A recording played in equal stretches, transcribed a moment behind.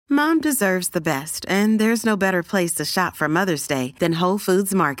Mom deserves the best, and there's no better place to shop for Mother's Day than Whole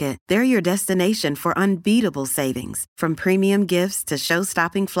Foods Market. They're your destination for unbeatable savings, from premium gifts to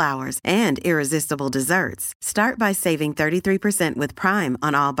show-stopping flowers and irresistible desserts. Start by saving 33% with Prime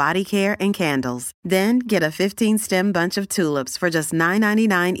on all body care and candles. Then get a 15-stem bunch of tulips for just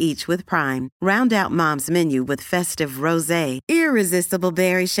 $9.99 each with Prime. Round out Mom's menu with festive rosé, irresistible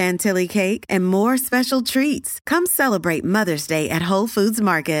berry chantilly cake, and more special treats. Come celebrate Mother's Day at Whole Foods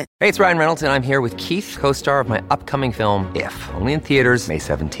Market. Hey, it's Ryan Reynolds, and I'm here with Keith, co-star of my upcoming film, If, only in theaters May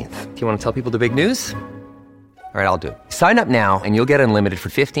 17th. Do you want to tell people the big news? All right, I'll do it. Sign up now and you'll get unlimited for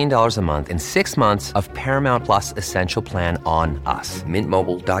 $15 a month and 6 months of Paramount Plus Essential Plan on us.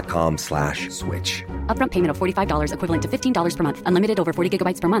 MintMobile.com/switch. Upfront payment of $45 equivalent to $15 per month. Unlimited over 40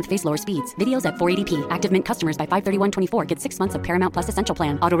 gigabytes per month. Face lower speeds. Videos at 480p. Active Mint customers by 531.24 get 6 months of Paramount Plus Essential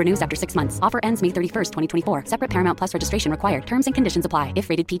Plan. Auto renews after 6 months. Offer ends May 31st, 2024. Separate Paramount Plus registration required. Terms and conditions apply if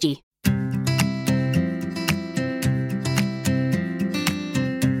rated PG.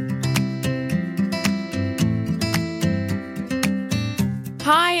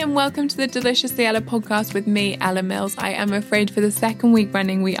 Hi and welcome to the Deliciously Ella podcast with me, Ella Mills. I am afraid for the second week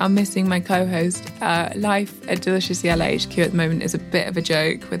running we are missing my co-host. Life at Deliciously Ella HQ at the moment is a bit of a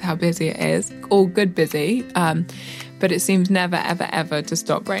joke with how busy it is. All good busy, but it seems never, ever, ever to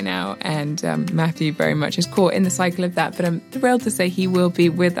stop right now. And Matthew very much is caught in the cycle of that, but I'm thrilled to say he will be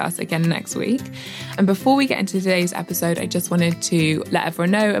with us again next week. And before we get into today's episode, I just wanted to let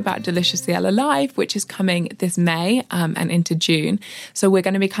everyone know about Deliciously Ella Live, which is coming this May and into June. So we're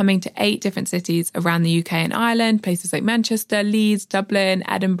going to be coming to 8 different cities around the UK and Ireland, places like Manchester, Leeds, Dublin,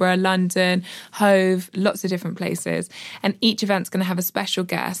 Edinburgh, London, Hove, lots of different places. And each event's going to have a special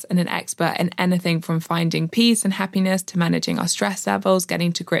guest and an expert in anything from finding peace and happiness to managing our stress levels,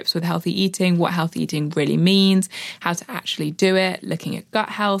 getting to grips with healthy eating, what healthy eating really means, how to actually do it, looking at gut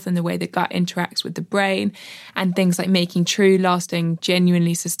health and the way the gut interacts with the brain, and things like making true, lasting,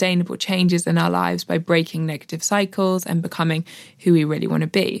 genuinely sustainable changes in our lives by breaking negative cycles and becoming who we really want to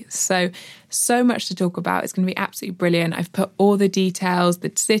be. So much to talk about. It's going to be absolutely brilliant. I've put all the details,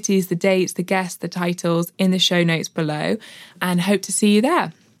 the cities, the dates, the guests, the titles in the show notes below, and hope to see you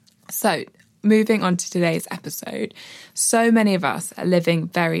there. So moving on to today's episode, so many of us are living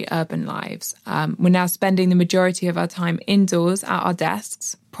very urban lives. We're now spending the majority of our time indoors at our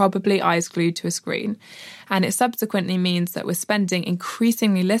desks, probably eyes glued to a screen. And it subsequently means that we're spending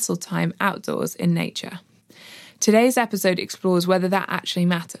increasingly little time outdoors in nature. Today's episode explores whether that actually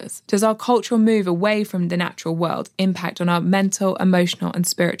matters. Does our cultural move away from the natural world impact on our mental, emotional, and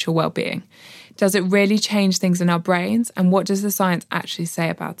spiritual well-being? Does it really change things in our brains? And what does the science actually say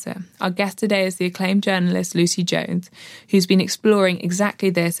about it? Our guest today is the acclaimed journalist Lucy Jones, who's been exploring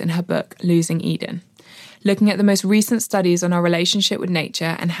exactly this in her book, Losing Eden, looking at the most recent studies on our relationship with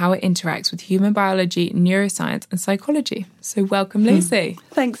nature and how it interacts with human biology, neuroscience, and psychology. So welcome, Lucy.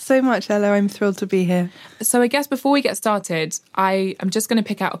 Thanks so much, Ella. I'm thrilled to be here. So I guess before we get started, I'm just going to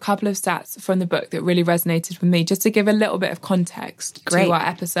pick out a couple of stats from the book that really resonated with me, just to give a little bit of context to our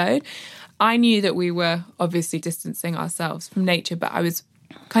episode. I knew that we were obviously distancing ourselves from nature, but I was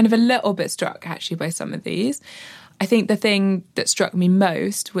kind of a little bit struck actually by some of these. I think the thing that struck me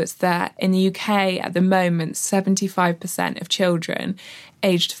most was that in the UK at the moment, 75% of children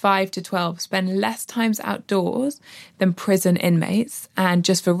aged 5 to 12 spend less times outdoors than prison inmates. And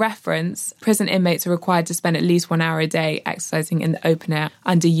just for reference, prison inmates are required to spend at least 1 hour a day exercising in the open air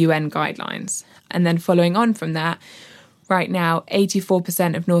under UN guidelines. And then following on from that, right now,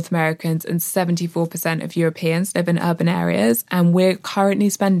 84% of North Americans and 74% of Europeans live in urban areas, and we're currently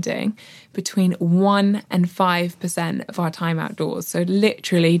spending between 1 and 5% of our time outdoors. So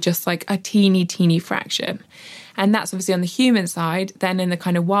literally just like a teeny fraction. And that's obviously on the human side. Then in the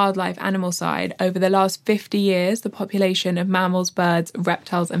kind of wildlife animal side, over the last 50 years, the population of mammals, birds,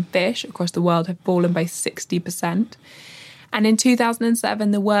 reptiles and fish across the world have fallen by 60%. And in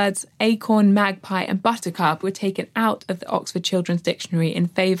 2007, the words acorn, magpie and buttercup were taken out of the Oxford Children's Dictionary in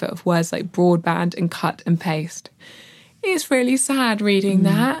favour of words like broadband and cut and paste. It's really sad reading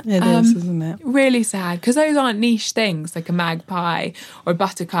that. It is, isn't it? Really sad, because those aren't niche things like a magpie or a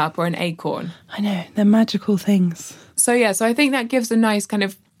buttercup or an acorn. I know, they're magical things. So I think that gives a nice kind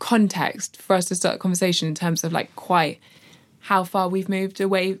of context for us to start a conversation in terms of like quite how far we've moved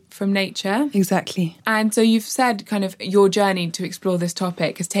away from nature. Exactly. And so you've said kind of your journey to explore this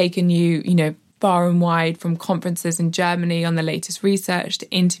topic has taken you, far and wide, from conferences in Germany on the latest research to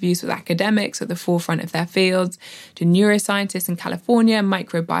interviews with academics at the forefront of their fields, to neuroscientists in California,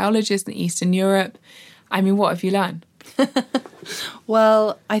 microbiologists in Eastern Europe. I mean, what have you learned?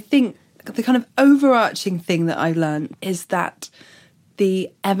 Well, I think the kind of overarching thing that I've learned is that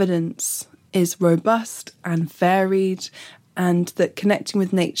the evidence is robust and varied, and that connecting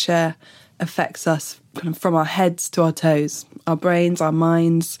with nature affects us kind of from our heads to our toes, our brains, our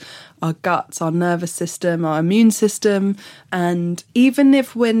minds, our guts, our nervous system, our immune system. And even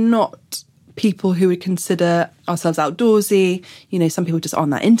if we're not people who would consider ourselves outdoorsy, some people just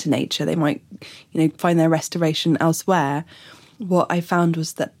aren't that into nature. They might, find their restoration elsewhere. What I found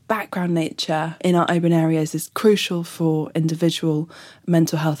was that background nature in our urban areas is crucial for individual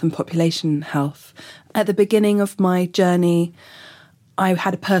mental health and population health. At the beginning of my journey, I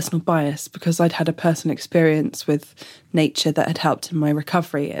had a personal bias because I'd had a personal experience with nature that had helped in my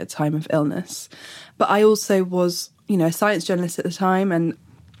recovery at a time of illness. But I also was, a science journalist at the time, and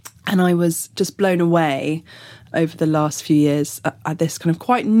I was just blown away over the last few years at this kind of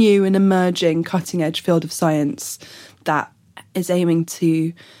quite new and emerging cutting-edge field of science that is aiming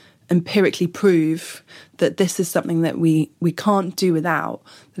to empirically prove that this is something that we can't do without,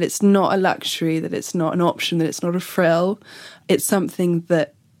 that it's not a luxury, that it's not an option, that it's not a frill. It's something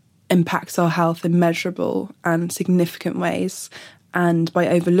that impacts our health in measurable and significant ways. And by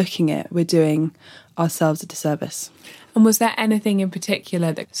overlooking it, we're doing ourselves a disservice. And was there anything in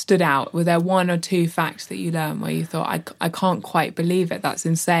particular that stood out? Were there one or two facts that you learned where you thought, I can't quite believe it, that's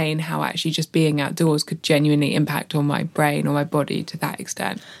insane how actually just being outdoors could genuinely impact on my brain or my body to that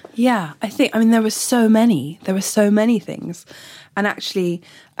extent? Yeah, there were so many things. And actually,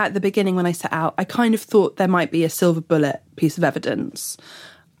 at the beginning when I set out, I kind of thought there might be a silver bullet piece of evidence.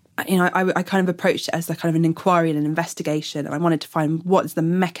 I kind of approached it as a kind of an inquiry and an investigation, and I wanted to find what is the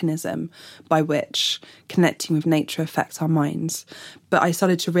mechanism by which connecting with nature affects our minds. But I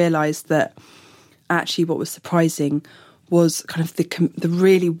started to realise that actually what was surprising was kind of the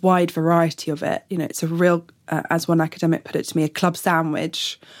really wide variety of it. It's a real, as one academic put it to me, a club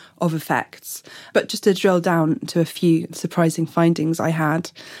sandwich of effects. But just to drill down to a few surprising findings I had.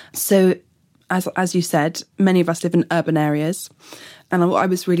 So, as you said, many of us live in urban areas. And what I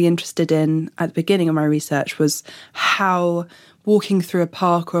was really interested in at the beginning of my research was how walking through a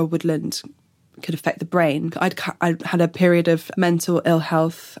park or a woodland could affect the brain. I'd had a period of mental ill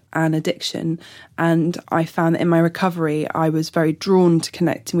health and addiction, and I found that in my recovery, I was very drawn to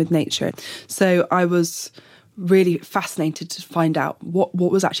connecting with nature. So I was really fascinated to find out what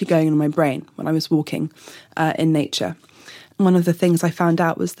was actually going on in my brain when I was walking in nature. One of the things I found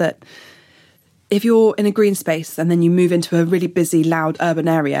out was that if you're in a green space and then you move into a really busy, loud urban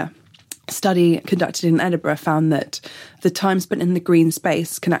area, a study conducted in Edinburgh found that the time spent in the green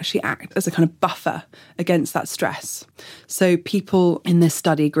space can actually act as a kind of buffer against that stress. So people in this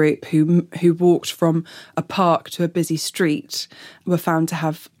study group who walked from a park to a busy street were found to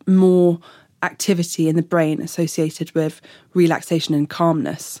have more activity in the brain associated with relaxation and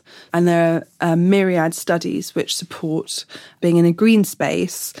calmness. And there are myriad studies which support being in a green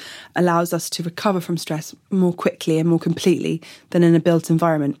space allows us to recover from stress more quickly and more completely than in a built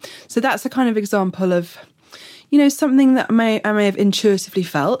environment. So that's a kind of example of, something that I may have intuitively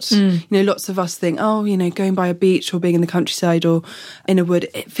felt. Lots of us think, going by a beach or being in the countryside or in a wood,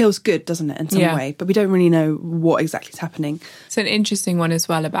 it feels good, doesn't it, in some way? But we don't really know what exactly is happening. It's an interesting one as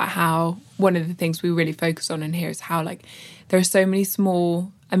well about how one of the things we really focus on in here is how, there are so many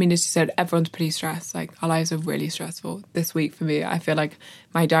small... as you said, everyone's pretty stressed. Our lives are really stressful. This week for me, I feel like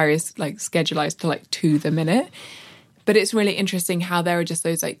my diary is schedulized to to the minute. But it's really interesting how there are just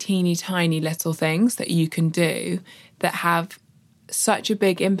those teeny tiny little things that you can do that have such a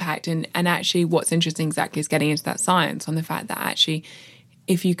big impact. And actually what's interesting exactly is getting into that science on the fact that actually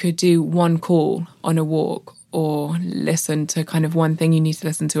if you could do one call on a walk or listen to kind of one thing you need to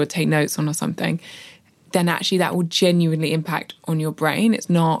listen to or take notes on or something, then actually that will genuinely impact on your brain. It's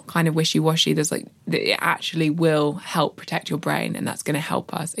not kind of wishy-washy. It actually will help protect your brain, and that's going to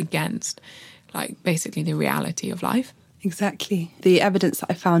help us against basically the reality of life. Exactly. The evidence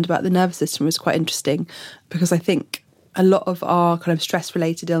that I found about the nervous system was quite interesting because I think a lot of our kind of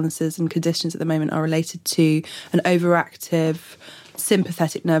stress-related illnesses and conditions at the moment are related to an overactive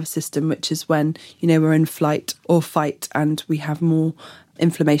sympathetic nervous system, which is when, we're in flight or fight and we have more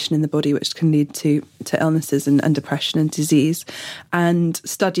inflammation in the body, which can lead to illnesses and depression and disease. And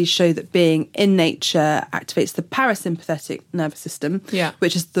studies show that being in nature activates the parasympathetic nervous system,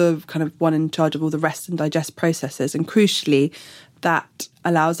 which is the kind of one in charge of all the rest and digest processes. And crucially, that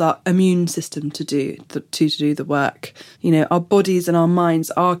allows our immune system to do the work. Our bodies and our minds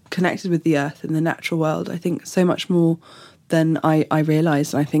are connected with the earth and the natural world, I think, so much more than I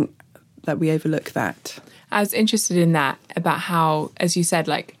realised. And I think that we overlook that. I was interested in that, about how, as you said,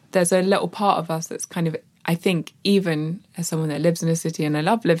 there's a little part of us that's kind of I think even as someone that lives in a city, and I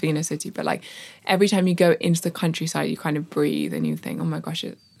love living in a city, but like every time you go into the countryside, you kind of breathe and you think, oh my gosh,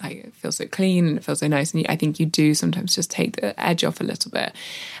 it feels so clean and it feels so nice. And I think you do sometimes just take the edge off a little bit.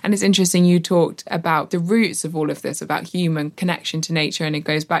 And it's interesting, you talked about the roots of all of this, about human connection to nature. And it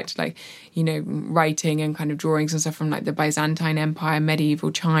goes back to like, you know, writing and kind of drawings and stuff from like the Byzantine Empire,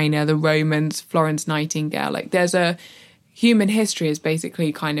 medieval China, the Romans, Florence Nightingale. Like there's a human history is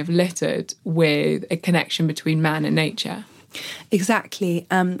basically kind of littered with a connection between man and nature. Exactly.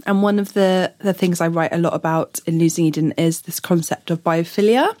 And one of the things I write a lot about in Losing Eden is this concept of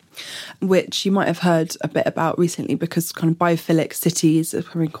biophilia, which you might have heard a bit about recently because kind of biophilic cities are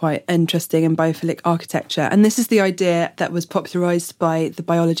becoming quite interesting and biophilic architecture. And this is the idea that was popularised by the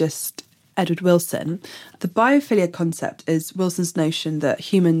biologist Edward Wilson. The biophilia concept is Wilson's notion that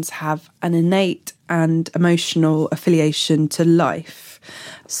humans have an innate and emotional affiliation to life.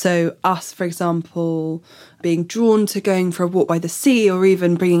 So us, for example, being drawn to going for a walk by the sea, or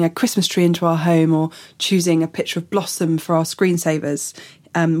even bringing a Christmas tree into our home, or choosing a picture of blossom for our screensavers,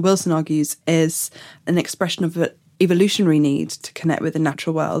 Wilson argues is an expression of an evolutionary need to connect with the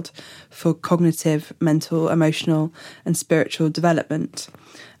natural world for cognitive, mental, emotional and spiritual development.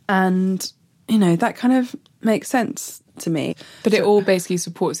 And, you know, that kind of makes sense to me. But it all basically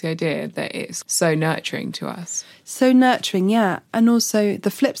supports the idea that it's so nurturing to us. So nurturing, yeah. And also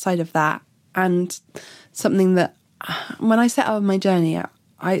the flip side of that, and something that when I set out on my journey,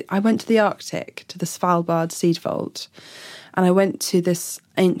 I went to the Arctic, to the Svalbard Seed Vault, and I went to this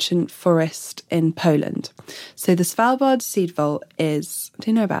ancient forest in Poland. So the Svalbard Seed Vault is,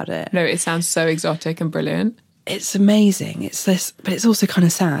 do you know about it? No, it sounds so exotic and brilliant. It's amazing. It's this, but it's also kind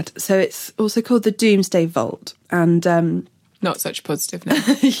of sad. So it's also called the Doomsday Vault. And not such a positive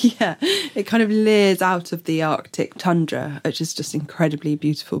note. yeah, it kind of leers out of the Arctic tundra, which is just an incredibly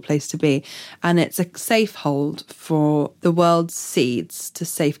beautiful place to be. And it's a safe hold for the world's seeds to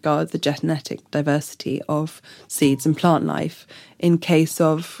safeguard the genetic diversity of seeds and plant life in case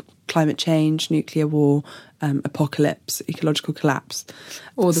of climate change, nuclear war, apocalypse, ecological collapse.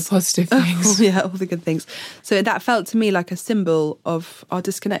 All the positive things. Yeah, all the good things. So that felt to me like a symbol of our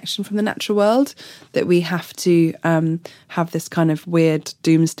disconnection from the natural world, that we have to have this kind of weird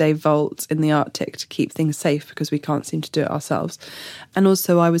doomsday vault in the Arctic to keep things safe because we can't seem to do it ourselves. And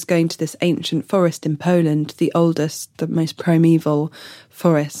also I was going to this ancient forest in Poland, the oldest, the most primeval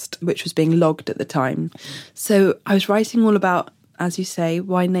forest, which was being logged at the time. So I was writing all about, as you say,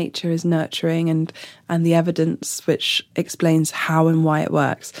 why nature is nurturing and the evidence which explains how and why it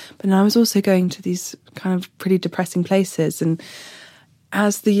works. But then I was also going to these kind of pretty depressing places. And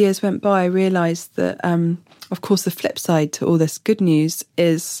as the years went by, I realised that, of course, the flip side to all this good news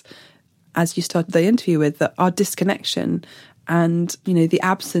is, as you started the interview with, that our disconnection and, you know, the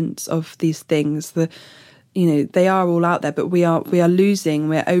absence of these things, you know, they are all out there, but we are losing,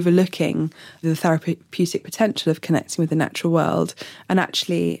 we're overlooking the therapeutic potential of connecting with the natural world. And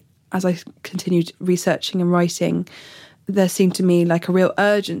actually, as I continued researching and writing, there seemed to me like a real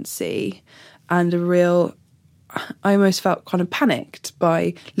urgency and I almost felt kind of panicked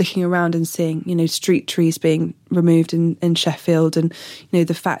by looking around and seeing, you know, street trees being removed in Sheffield, and, you know,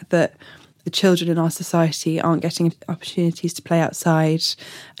 the fact that the children in our society aren't getting opportunities to play outside.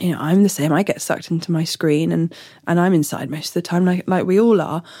 You know, I'm the same. I get sucked into my screen and I'm inside most of the time, like we all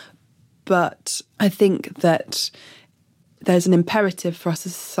are. But I think that there's an imperative for us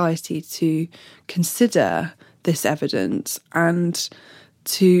as a society to consider this evidence and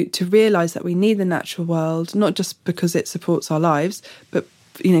to realise that we need the natural world, not just because it supports our lives, but,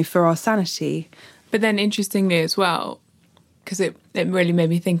 you know, for our sanity. But then interestingly as well, because it really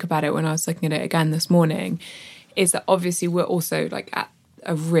made me think about it when I was looking at it again this morning, is that obviously we're also like at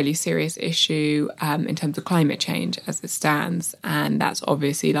a really serious issue in terms of climate change as it stands. And that's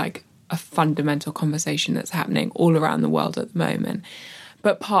obviously like a fundamental conversation that's happening all around the world at the moment.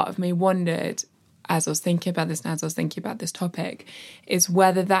 But part of me wondered, as I was thinking about this and as I was thinking about this topic, is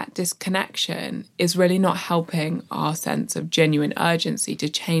whether that disconnection is really not helping our sense of genuine urgency to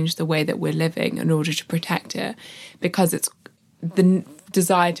change the way that we're living in order to protect it, because it's the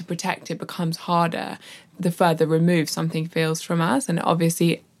desire to protect it becomes harder the further removed something feels from us. And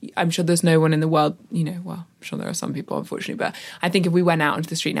obviously, I'm sure there's no one in the world, you know, well, I'm sure there are some people, unfortunately, but I think if we went out onto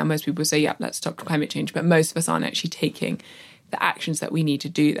the street now, most people would say, yeah, let's stop climate change. But most of us aren't actually taking the actions that we need to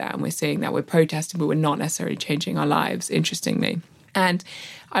do that. And we're seeing that we're protesting, but we're not necessarily changing our lives, interestingly. And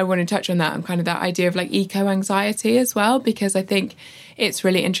I want to touch on that and kind of that idea of like eco-anxiety as well, because I think it's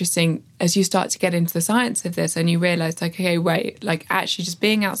really interesting as you start to get into the science of this and you realise like, okay, wait, like actually just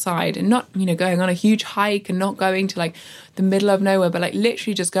being outside and not, you know, going on a huge hike and not going to like the middle of nowhere, but like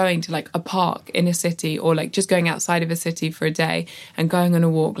literally just going to like a park in a city or like just going outside of a city for a day and going on a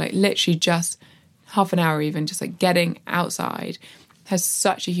walk, like literally just half an hour even, just like getting outside has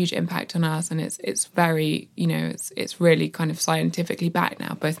such a huge impact on us. And it's very, you know, it's really kind of scientifically backed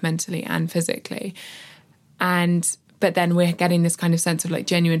now, both mentally and physically. But then we're getting this kind of sense of like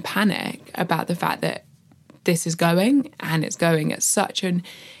genuine panic about the fact that this is going, and it's going at such an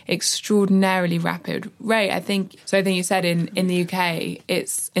extraordinarily rapid rate. I think you said in the UK,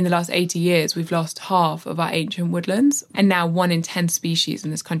 it's in the last 80 years, we've lost half of our ancient woodlands. And now 1 in 10 species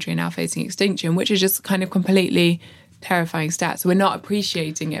in this country are now facing extinction, which is just kind of completely terrifying stats. So we're not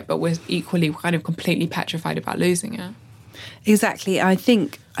appreciating it, but we're equally kind of completely petrified about losing it. Exactly. I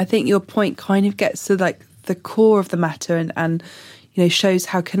think your point kind of gets to like the core of the matter and you know, shows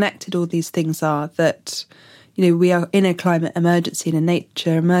how connected all these things are, that you know, we are in a climate emergency, in a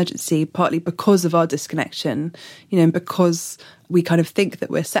nature emergency, partly because of our disconnection, you know, because we kind of think that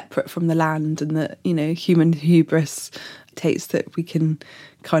we're separate from the land, and that, you know, human hubris takes that we can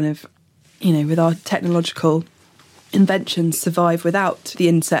kind of, you know, with our technological inventions survive without the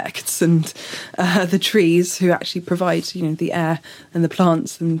insects and the trees who actually provide, you know, the air and the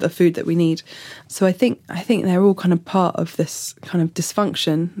plants and the food that we need. So I think they're all kind of part of this kind of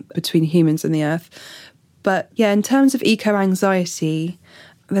dysfunction between humans and the earth. But yeah, in terms of eco-anxiety,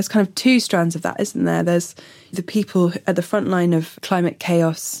 there's kind of two strands of that, isn't there? There's the people at the front line of climate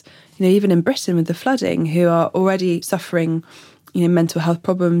chaos, you know, even in Britain with the flooding, who are already suffering, you know, mental health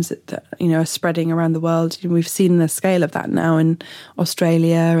problems that, you know, are spreading around the world. You know, we've seen the scale of that now in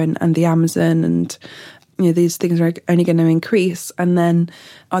Australia and the Amazon, and, you know, these things are only going to increase. And then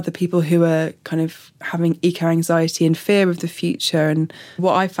other people who are kind of having eco-anxiety and fear of the future. And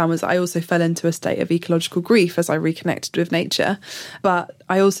what I found was I also fell into a state of ecological grief as I reconnected with nature. But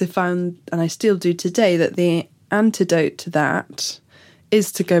I also found, and I still do today, that the antidote to that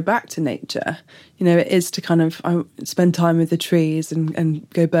is to go back to nature. You know, it is to kind of spend time with the trees and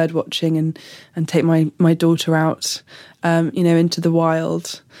go bird watching and take my daughter out, you know, into the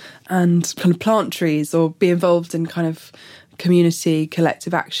wild and kind of plant trees or be involved in kind of community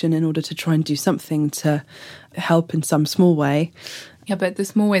collective action in order to try and do something to help in some small way. Yeah, but the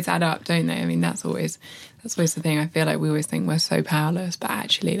small ways add up, don't they? I mean, that's always the thing. I feel like we always think we're so powerless, but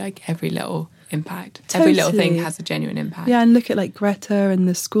actually, like, every little impact, every little thing has a genuine impact. Yeah, and look at like Greta and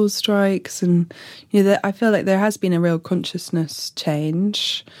the school strikes, and you know, I feel like there has been a real consciousness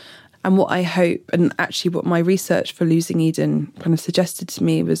change. And what I hope, and actually what my research for Losing Eden kind of suggested to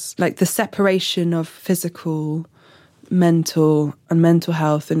me, was like the separation of physical, mental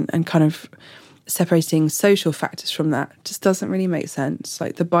health and kind of separating social factors from that just doesn't really make sense.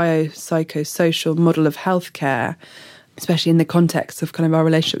 Like the biopsychosocial model of healthcare, especially in the context of kind of our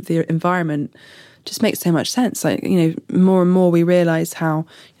relationship with the environment, just makes so much sense. Like, you know, more and more we realise how,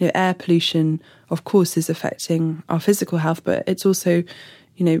 you know, air pollution, of course, is affecting our physical health, but it's also,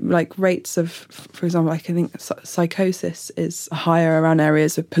 you know, like rates of, for example, like I think psychosis is higher around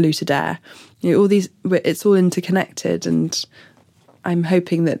areas of polluted air. You know, all these, it's all interconnected, and I'm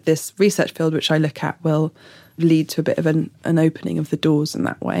hoping that this research field, which I look at, will lead to a bit of an opening of the doors in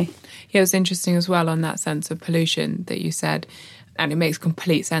that way. Yeah, it was interesting as well on that sense of pollution that you said, and it makes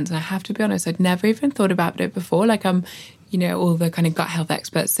complete sense. And I have to be honest, I'd never even thought about it before. Like, you know, all the kind of gut health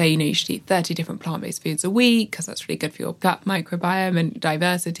experts say, you know, you should eat 30 different plant-based foods a week because that's really good for your gut microbiome and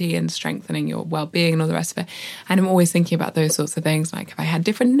diversity and strengthening your well-being and all the rest of it. And I'm always thinking about those sorts of things, like if I had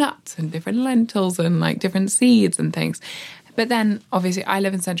different nuts and different lentils and like different seeds and things. But then, obviously, I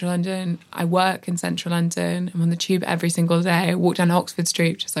live in central London. I work in central London. I'm on the tube every single day. I walk down Oxford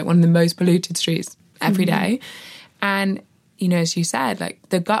Street, which is like one of the most polluted streets every day. And, you know, as you said, like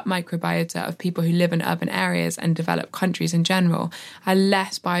the gut microbiota of people who live in urban areas and developed countries in general are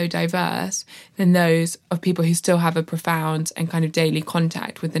less biodiverse than those of people who still have a profound and kind of daily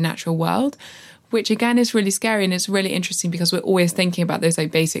contact with the natural world, which again is really scary. And it's really interesting because we're always thinking about those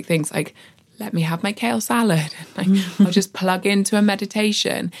like basic things like, let me have my kale salad. Like, I'll just plug into a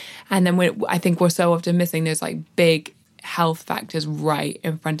meditation. And then I think we're so often missing those like big health factors right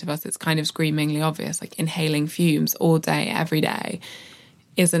in front of us. It's kind of screamingly obvious, like inhaling fumes all day, every day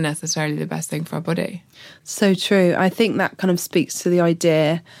isn't necessarily the best thing for our body. So true. I think that kind of speaks to the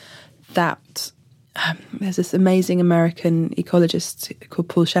idea that there's this amazing American ecologist called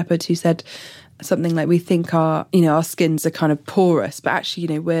Paul Shepard who said something like, we think our skins are kind of porous, but actually,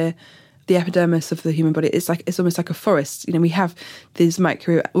 you know, the epidermis of the human body is it's almost like a forest. We have these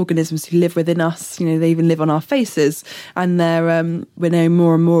microorganisms who live within us. They even live on our faces, and we're knowing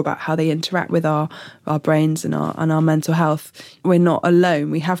more and more about how they interact with our brains and our mental health. We're not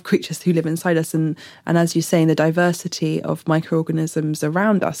alone. We have creatures who live inside us, and as you're saying, the diversity of microorganisms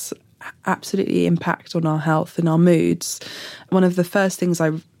around us absolutely impact on our health and our moods. One of the first things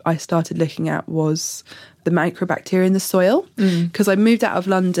I started looking at was the microbacteria in the soil, because I moved out of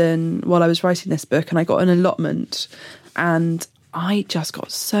London while I was writing this book, and I got an allotment, and I just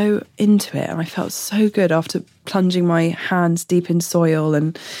got so into it, and I felt so good after plunging my hands deep in soil.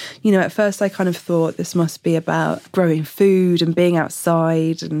 And at first I kind of thought this must be about growing food and being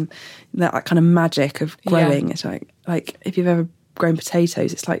outside and that kind of magic of growing. Yeah. It's like if you've ever grown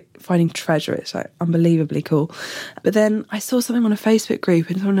potatoes, it's like finding treasure. It's like unbelievably cool. But then I saw something on a Facebook group,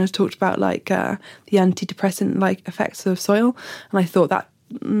 and someone had talked about the antidepressant effects of soil, and I thought that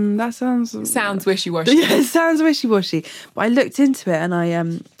sounds wishy-washy. Yeah, it sounds wishy-washy. But I looked into it, and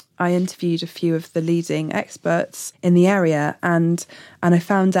I interviewed a few of the leading experts in the area, and I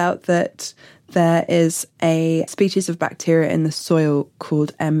found out that there is a species of bacteria in the soil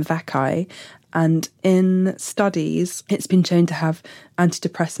called M. vaccae. And in studies, it's been shown to have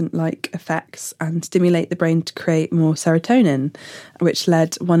antidepressant-like effects and stimulate the brain to create more serotonin, which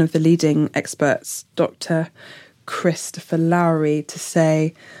led one of the leading experts, Dr. Christopher Lowry, to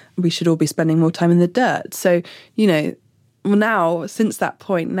say we should all be spending more time in the dirt. So, now, since that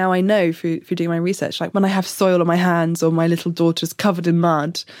point, now I know through doing my research, when I have soil on my hands or my little daughter's covered in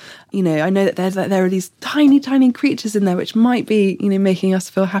mud, I know that there are these tiny, tiny creatures in there which might be, making us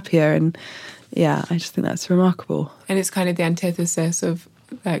feel happier. And yeah, I just think that's remarkable. And it's kind of the antithesis of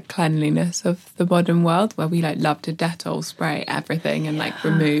cleanliness of the modern world, where we love to Dettol spray everything and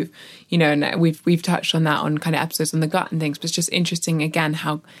remove, and we've touched on that on kind of episodes on the gut and things. But it's just interesting again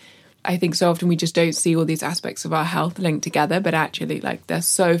how I think so often we just don't see all these aspects of our health linked together, but actually they're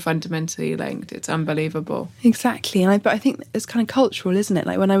so fundamentally linked. It's unbelievable. Exactly. But I think it's kind of cultural, isn't it?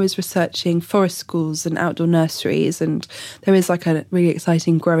 When I was researching forest schools and outdoor nurseries, and there is a really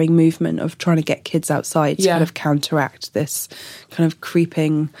exciting growing movement of trying to get kids outside to kind of counteract this kind of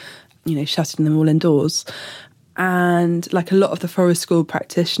creeping, shutting them all indoors. And a lot of the forest school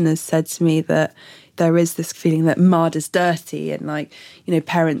practitioners said to me that there is this feeling that mud is dirty, and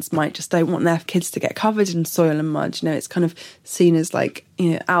parents might just don't want their kids to get covered in soil and mud. It's kind of seen as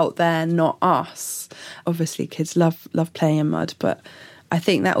out there, not us. Obviously kids love playing in mud, but I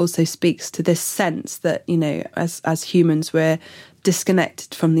think that also speaks to this sense that as humans we're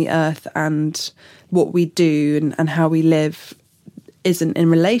disconnected from the earth, and what we do and how we live isn't in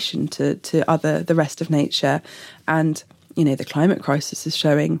relation to the rest of nature. And the climate crisis is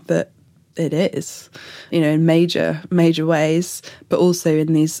showing that it is, in major ways, but also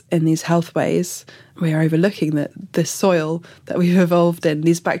in these health ways. We are overlooking that the soil that we've evolved in,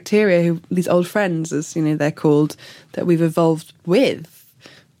 these bacteria, these old friends, as they're called, that we've evolved with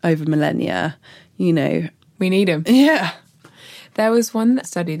over millennia. We need them. Yeah. There was one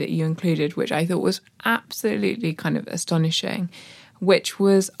study that you included, which I thought was absolutely kind of astonishing, which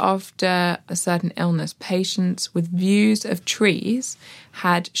was after a certain illness, patients with views of trees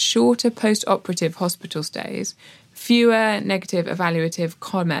had shorter post-operative hospital stays, fewer negative evaluative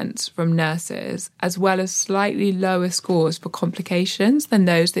comments from nurses, as well as slightly lower scores for complications than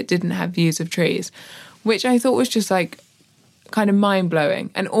those that didn't have views of trees, which I thought was just kind of mind-blowing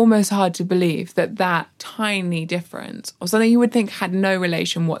and almost hard to believe that tiny difference, or something you would think had no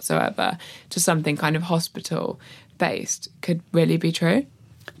relation whatsoever to something kind of hospital-based, could really be true.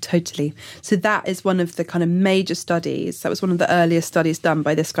 Totally. So that is one of the kind of major studies. That was one of the earliest studies done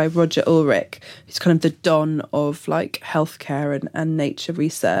by this guy, Roger Ulrich, who's kind of the don of healthcare and nature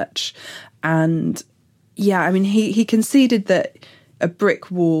research. And yeah, he conceded that a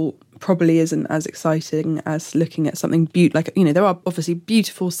brick wall probably isn't as exciting as looking at something there are obviously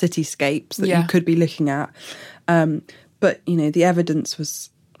beautiful cityscapes that you could be looking at, but the evidence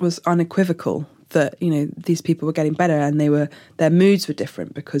was unequivocal that these people were getting better, and their moods were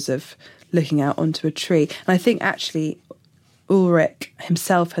different because of looking out onto a tree. And I think actually Ulrich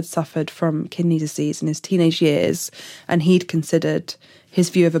himself had suffered from kidney disease in his teenage years, and he'd considered his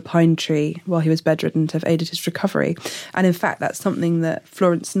view of a pine tree while he was bedridden to have aided his recovery. And in fact, that's something that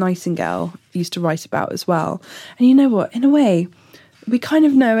Florence Nightingale used to write about as well. And you know what? In a way, we kind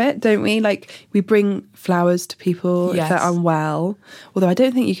of know it, don't we? We bring flowers to people if they're unwell. Although I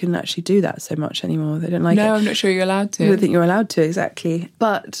don't think you can actually do that so much anymore. They don't like it. No, I'm not sure you're allowed to. I don't think you're allowed to, exactly.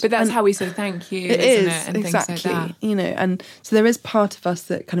 But that's how we say thank you, isn't it? And exactly. things like that. And so there is part of us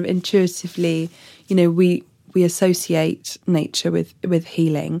that kind of intuitively, we we associate nature with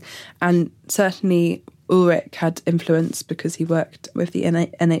healing, and certainly Ulrich had influence because he worked with the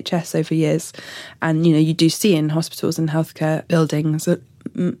NHS over years, and you do see in hospitals and healthcare buildings a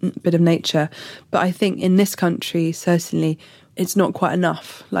bit of nature. But I think in this country, certainly, it's not quite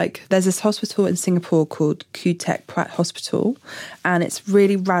enough. Like, there's this hospital in Singapore called Khoo Teck Pratt Hospital, and it's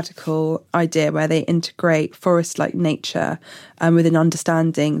really radical idea where they integrate forest-like nature with an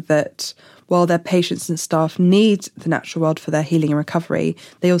understanding that while their patients and staff need the natural world for their healing and recovery,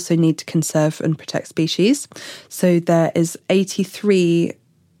 they also need to conserve and protect species. So there is 83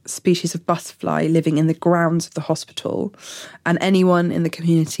 species of butterfly living in the grounds of the hospital, and anyone in the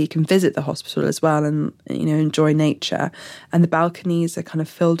community can visit the hospital as well and enjoy nature. And the balconies are kind of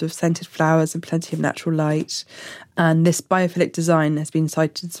filled with scented flowers and plenty of natural light. And this biophilic design has been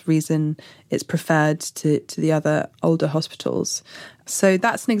cited as the reason it's preferred to the other older hospitals. So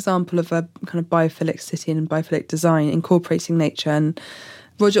that's an example of a kind of biophilic city and biophilic design incorporating nature. And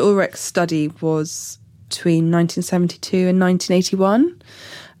Roger Ulrich's study was between 1972 and 1981.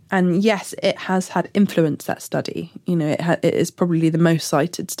 And yes, it has had influence, that study. It is probably the most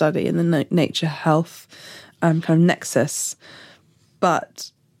cited study in the nature health kind of nexus.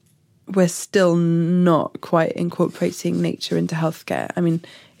 But we're still not quite incorporating nature into healthcare. I mean,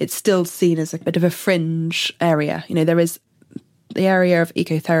 it's still seen as a bit of a fringe area. There is the area of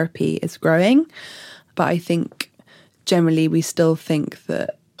ecotherapy is growing, but I think generally we still think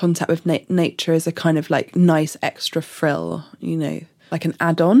that contact with nature is a kind of like nice extra frill, like an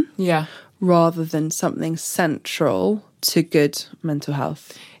add-on, rather than something central to good mental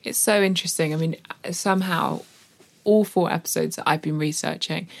health. It's so interesting. I mean, somehow all 4 episodes that I've been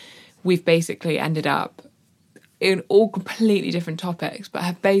researching, we've basically ended up in all completely different topics, but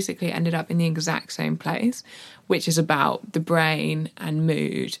have basically ended up in the exact same place, which is about the brain and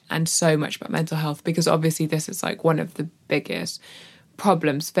mood and so much about mental health, because obviously this is like one of the biggest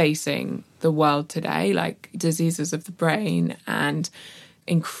problems facing the world today, like diseases of the brain and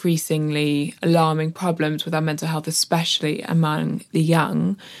increasingly alarming problems with our mental health, especially among the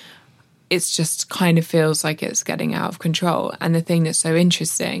young. It's just kind of feels like it's getting out of control. And the thing that's so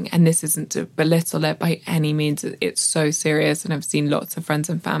interesting, and this isn't to belittle it by any means, it's so serious, and I've seen lots of friends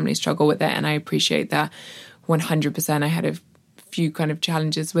and family struggle with it, and I appreciate that 100%. I had a few kind of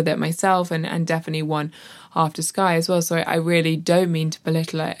challenges with it myself, and definitely one after Sky as well. So I really don't mean to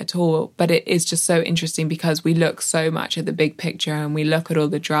belittle it at all, but it is just so interesting because we look so much at the big picture and we look at all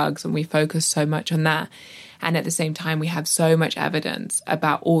the drugs and we focus so much on that. And at the same time, we have so much evidence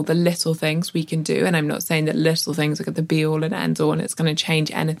about all the little things we can do. And I'm not saying that little things are the be all and end all and it's going to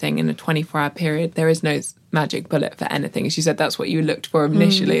change anything in a 24-hour period. There is no magic bullet for anything. As you said, that's what you looked for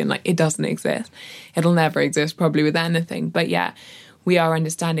initially, and like, it doesn't exist. It'll never exist probably with anything. But yeah, we are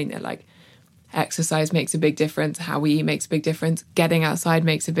understanding that like exercise makes a big difference, how we eat makes a big difference, getting outside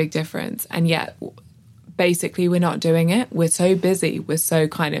makes a big difference. And yet basically we're not doing it. We're so busy. We're so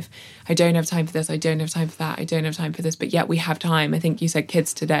kind of, I don't have time for this, I don't have time for that, I don't have time for this, but yet we have time. I think you said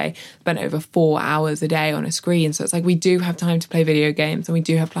kids today spend over 4 hours a day on a screen. So it's like we do have time to play video games, and we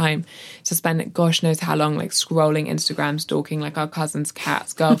do have time to spend gosh knows how long like scrolling Instagram, stalking like our cousin's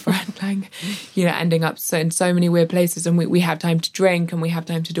cat's girlfriend, like, ending up in so many weird places. And we have time to drink and we have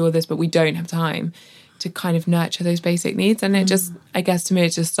time to do all this, but we don't have time to kind of nurture those basic needs. And it just, I guess to me,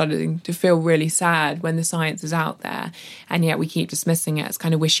 it's just starting to feel really sad when the science is out there and yet we keep dismissing it as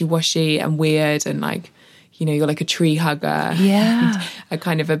kind of wishy-washy and weird and like, you're like a tree hugger. Yeah. A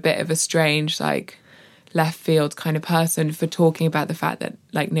kind of a bit of a strange, like left field kind of person for talking about the fact that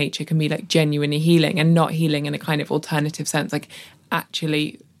like nature can be like genuinely healing and not healing in a kind of alternative sense, like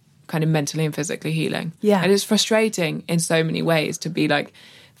actually kind of mentally and physically healing. Yeah. And it's frustrating in so many ways to be like,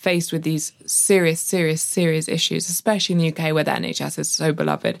 faced with these serious issues, especially in the UK where the NHS is so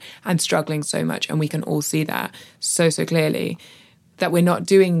beloved and struggling so much, and we can all see that so clearly, that we're not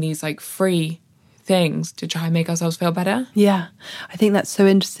doing these like free things to try and make ourselves feel better. Yeah. I think that's so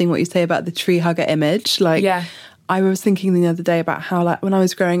interesting what you say about the tree hugger image. Like, yeah. I was thinking the other day about how like when I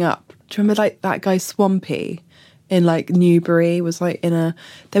was growing up, do you remember like that guy Swampy in like Newbury was like there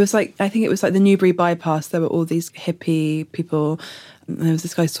was like, I think it was like the Newbury bypass, there were all these hippie people. And there was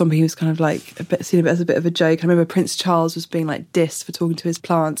this guy Swampy, he was kind of like seen as a bit of a joke. I remember Prince Charles was being like dissed for talking to his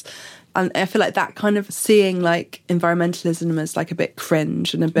plants. And I feel like that kind of seeing like environmentalism as like a bit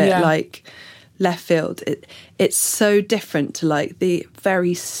cringe and a bit like left field. It's so different to like the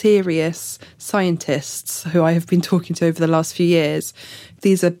very serious scientists who I have been talking to over the last few years.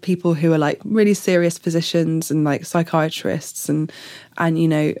 These are people who are like really serious physicians and like psychiatrists and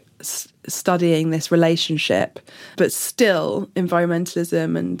studying this relationship, but still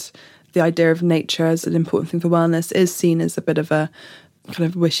environmentalism the idea of nature as an important thing for wellness is seen as a bit of a kind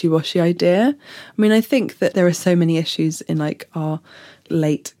of wishy-washy idea. I mean, I think that there are so many issues in like our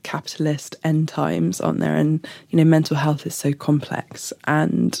late capitalist end times, aren't there? And, you know, mental health is so complex.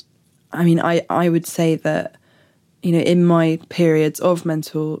 And I mean, I would say that, you know, in my periods of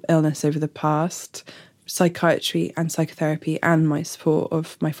mental illness over the past, psychiatry and psychotherapy and my support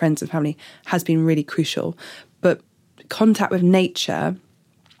of my friends and family has been really crucial. But contact with nature,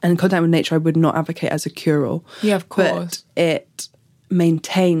 and contact with nature I would not advocate as a cure-all. Yeah, of course. But it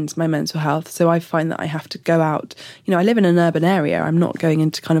maintains my mental health. So I find that I have to go out. You know, I live in an urban area. I'm not going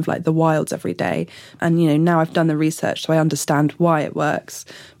into kind of like the wilds every day. And, you know, now I've done the research, so I understand why it works.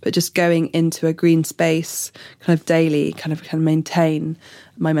 But just going into a green space kind of daily kind of can maintain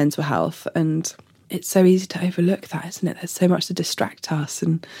my mental health. And it's so easy to overlook that, isn't it? There's so much to distract us.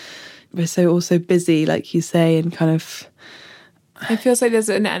 And we're so also busy, like you say, and kind of... It feels like there's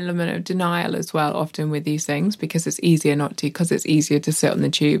an element of denial as well, often with these things, because it's easier not to, because it's easier to sit on the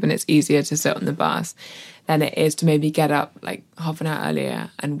tube and it's easier to sit on the bus than it is to maybe get up like half an hour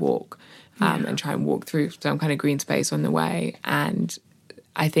earlier and walk and try and walk through some kind of green space on the way. And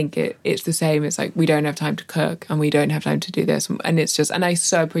I think it's the same. It's like we don't have time to cook and we don't have time to do this. And it's just, and I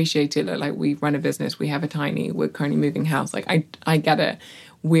so appreciate it. Like we run a business, we're currently moving house. Like I get it.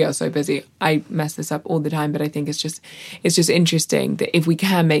 We are so busy. I mess this up all the time, but I think it's just interesting that if we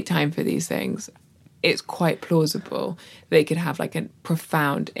can make time for these things, it's quite plausible they could have like a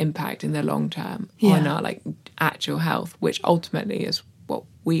profound impact in the long term on our like actual health, which ultimately is what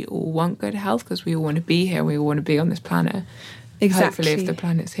we all want, good health, because we all want to be here. We all want to be on this planet. Exactly. Hopefully if the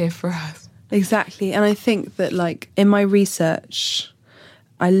planet's here for us. Exactly. And I think that like in my research,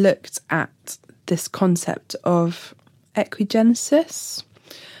 I looked at this concept of equigenesis,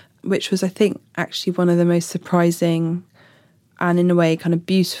 which was, I think, actually one of the most surprising and in a way kind of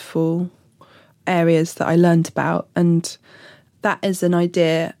beautiful areas that I learned about. And that is an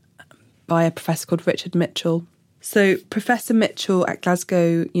idea by a professor called Richard Mitchell. So Professor Mitchell at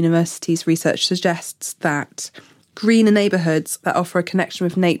Glasgow University's research suggests that greener neighbourhoods that offer a connection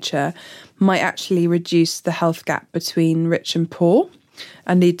with nature might actually reduce the health gap between rich and poor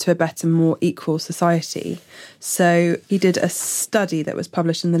and lead to a better, more equal society. So he did a study that was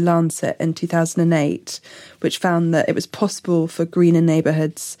published in The Lancet in 2008, which found that it was possible for greener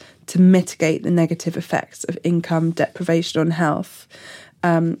neighbourhoods to mitigate the negative effects of income deprivation on health.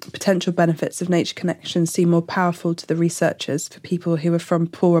 Potential benefits of nature connections seem more powerful to the researchers for people who are from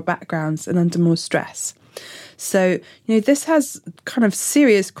poorer backgrounds and under more stress. So, you know, this has kind of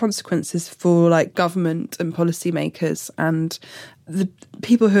serious consequences for like government and policymakers and the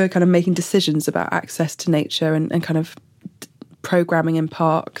people who are kind of making decisions about access to nature and kind of programming in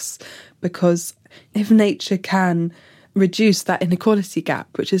parks, because if nature can reduce that inequality gap,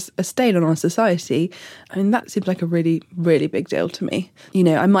 which is a stain on our society, I mean, that seems like a really, really big deal to me. You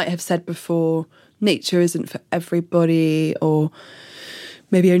know, I might have said before, nature isn't for everybody, or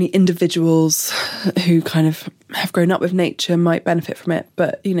maybe only individuals who kind of have grown up with nature might benefit from it.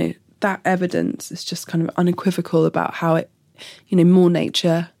 But, you know, that evidence is just kind of unequivocal about how it, you know, more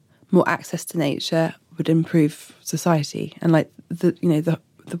nature, more access to nature would improve society. And like the, you know, the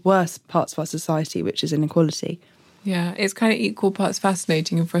worst parts of our society, which is inequality. Yeah, it's kind of equal parts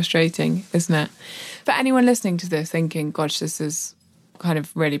fascinating and frustrating, isn't it? For anyone listening to this thinking, gosh, this is kind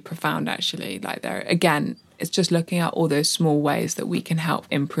of really profound, actually, like there, again, it's just looking at all those small ways that we can help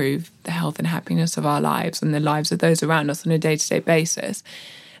improve the health and happiness of our lives and the lives of those around us on a day-to-day basis.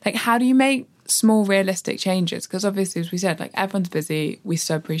 Like, how do you make small, realistic changes? Because obviously, as we said, like everyone's busy. We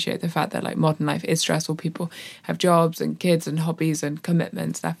so appreciate the fact that like modern life is stressful. People have jobs and kids and hobbies and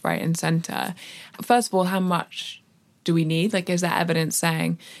commitments left, right and centre. First of all, how much do we need? Like, is there evidence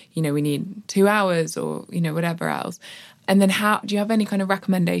saying, you know, we need 2 hours or, you know, whatever else? And then how do you have any kind of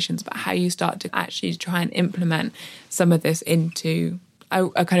recommendations about how you start to actually try and implement some of this into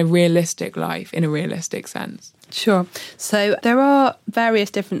a kind of realistic life in a realistic sense? Sure. So there are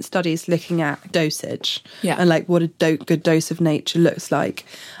various different studies looking at dosage and like what a good dose of nature looks like.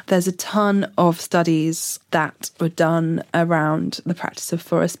 There's a ton of studies that were done around the practice of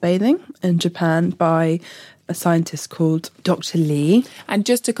forest bathing in Japan by a scientist called Dr. Lee. And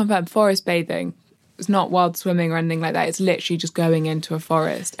just to confirm, forest bathing, it's not wild swimming or anything like that. It's literally just going into a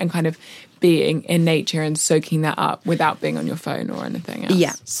forest and kind of being in nature and soaking that up without being on your phone or anything else.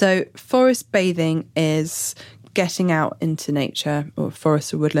 Yeah. So forest bathing is getting out into nature or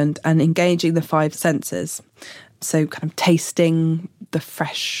forest or woodland and engaging the 5 senses. So kind of tasting the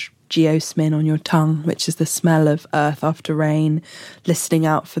fresh geosmin on your tongue, which is the smell of earth after rain, listening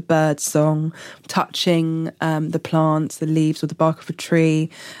out for bird song, touching the plants, the leaves or the bark of a tree,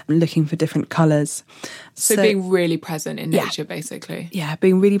 and looking for different colours. So being really present in nature, basically. Yeah,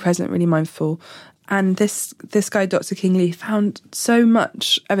 being really present, really mindful. And this guy, Dr. Kingley, found so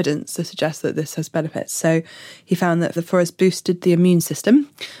much evidence to suggest that this has benefits. So he found that the forest boosted the immune system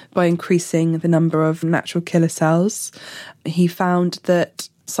by increasing the number of natural killer cells. He found that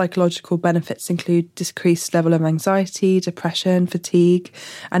psychological benefits include decreased level of anxiety, depression, fatigue,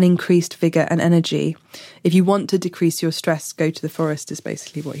 and increased vigour and energy. If you want to decrease your stress, go to the forest, is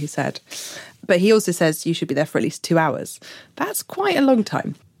basically what he said. But he also says you should be there for at least 2 hours. That's quite a long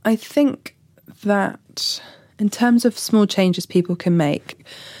time. I think that in terms of small changes people can make,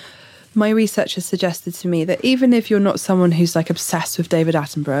 my research has suggested to me that even if you're not someone who's like obsessed with David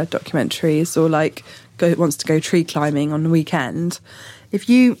Attenborough documentaries or like wants to go tree climbing on the weekend, if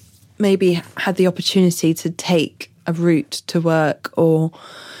you maybe had the opportunity to take a route to work or,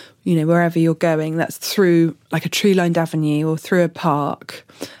 you know, wherever you're going, that's through like a tree-lined avenue or through a park,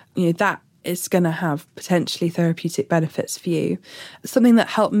 you know, that is going to have potentially therapeutic benefits for you. Something that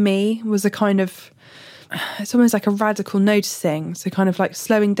helped me was a kind of, it's almost like a radical noticing, so kind of like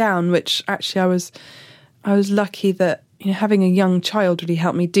slowing down, which actually I was lucky that, you know, having a young child really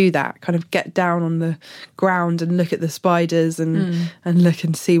helped me do that, kind of get down on the ground and look at the spiders and look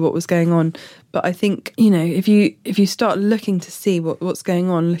and see what was going on. But I think, you know, if you start looking to see what's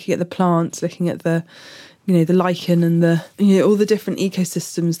going on, looking at the plants, looking at the, you know, the lichen and the, you know, all the different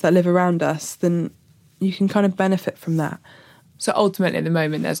ecosystems that live around us, then you can kind of benefit from that. So ultimately at the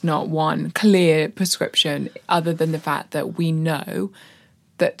moment there's not one clear prescription other than the fact that we know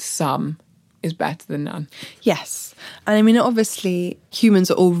that some is better than none. Yes. And I mean, obviously humans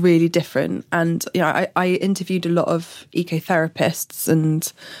are all really different. And, you know, I interviewed a lot of ecotherapists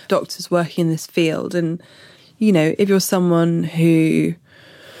and doctors working in this field. And, you know, if you're someone who,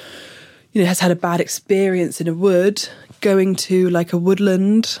 you know, has had a bad experience in a wood, going to like a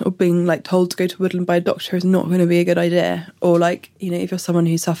woodland or being like told to go to woodland by a doctor is not going to be a good idea. Or like, you know, if you're someone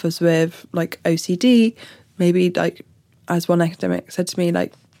who suffers with like OCD, maybe like, as one academic said to me,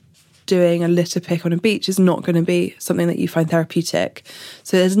 like doing a litter pick on a beach is not going to be something that you find therapeutic.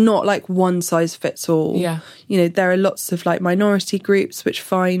 So there's not like one size fits all. Yeah. You know, there are lots of like minority groups which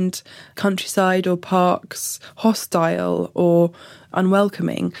find countryside or parks hostile or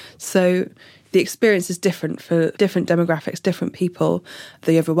unwelcoming. So the experience is different for different demographics, different people.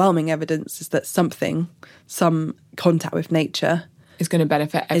 The overwhelming evidence is that some contact with nature is going to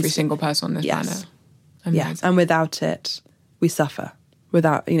benefit every single person on this planet. Yes, and without it, we suffer.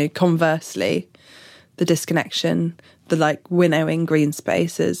 Without, you know, conversely, the disconnection, the like winnowing green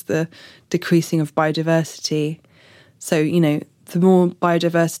spaces, the decreasing of biodiversity. So, you know, the more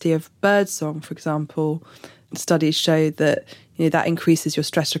biodiversity of birdsong, for example, studies show that, you know, that increases your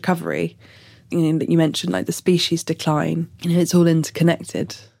stress recovery. You know, you mentioned like the species decline. You know, it's all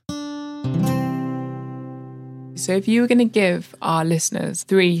interconnected. So if you were going to give our listeners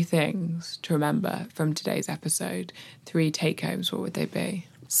 3 things to remember from today's episode, 3 take-homes, what would they be?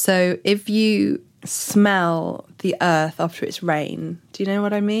 So if you smell the earth after it's rain, do you know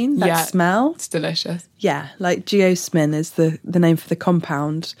what I mean? That smell? It's delicious. Yeah, like geosmin is the name for the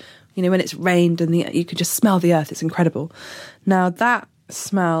compound. You know, when it's rained and you can just smell the earth, it's incredible. Now that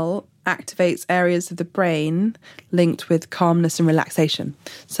smell activates areas of the brain linked with calmness and relaxation.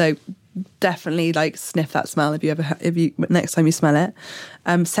 So definitely like sniff that smell if you next time you smell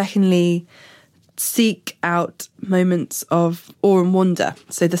it. Secondly, seek out moments of awe and wonder.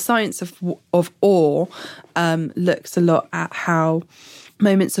 So the science of awe looks a lot at how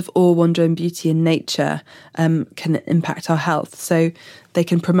moments of awe, wonder and beauty in nature can impact our health. So they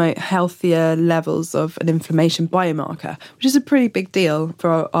can promote healthier levels of an inflammation biomarker, which is a pretty big deal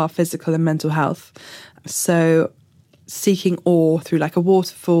for our physical and mental health. So seeking awe through like a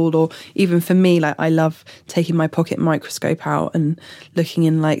waterfall, or even for me, like I love taking my pocket microscope out and looking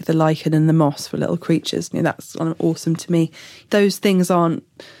in like the lichen and the moss for little creatures. You know, that's awesome to me. Those things aren't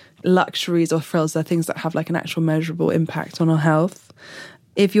luxuries or frills, they're things that have like an actual measurable impact on our health.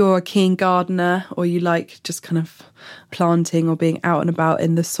 If you're a keen gardener or you like just kind of planting or being out and about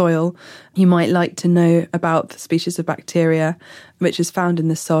in the soil, you might like to know about the species of bacteria which is found in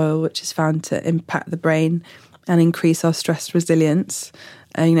the soil, which is found to impact the brain and increase our stress resilience,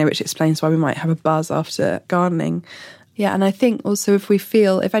 you know, which explains why we might have a buzz after gardening. Yeah, and I think also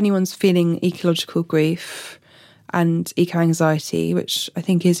if anyone's feeling ecological grief and eco-anxiety, which I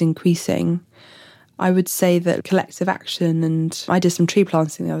think is increasing, I would say that collective action, and I did some tree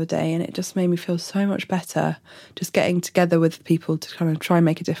planting the other day and it just made me feel so much better, just getting together with people to kind of try and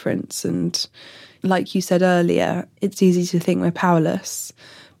make a difference. And like you said earlier, it's easy to think we're powerless,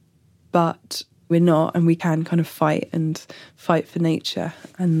 but we're not, and we can kind of fight for nature,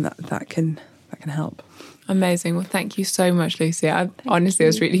 and that can help. Amazing. Well, thank you so much, Lucy. I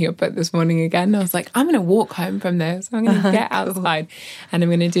was reading your book this morning again. I was like, I'm going to walk home from this. I'm going to get outside and I'm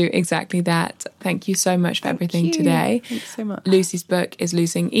going to do exactly that. Thank you so much for everything today. Thanks so much. Lucy's book is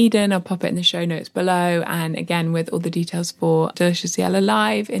Losing Eden. I'll pop it in the show notes below. And again, with all the details for Delicious Yellow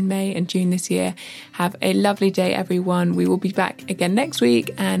Live in May and June this year. Have a lovely day, everyone. We will be back again next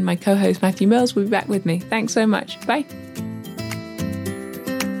week. And my co-host, Matthew Mills, will be back with me. Thanks so much. Bye.